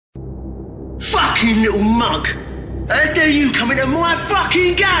fucking little mug. How dare you come into my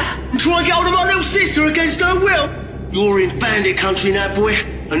fucking gaff and try and get hold of my little sister against her will? You're in bandit country now, boy,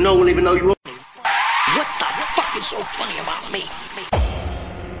 and no one even know you are. What the fuck is so funny about me?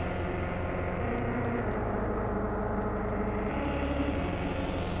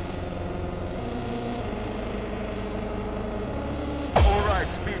 Alright,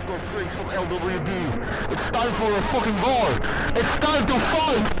 Speed got Grace from LWD. It's time for a fucking war. It's time to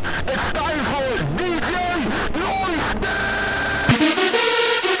fight. It's time for DJ Noise.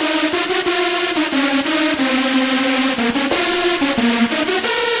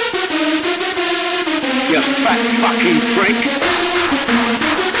 You fat fucking prick.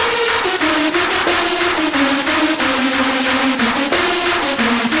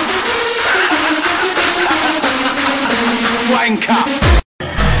 Wanker.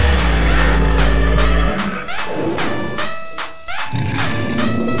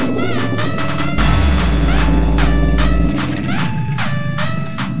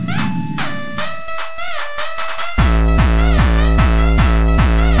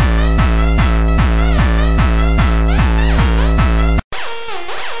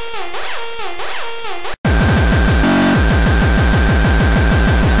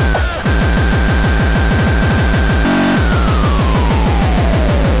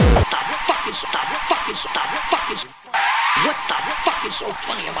 What the fuck is so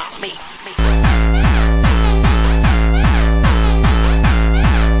funny about me?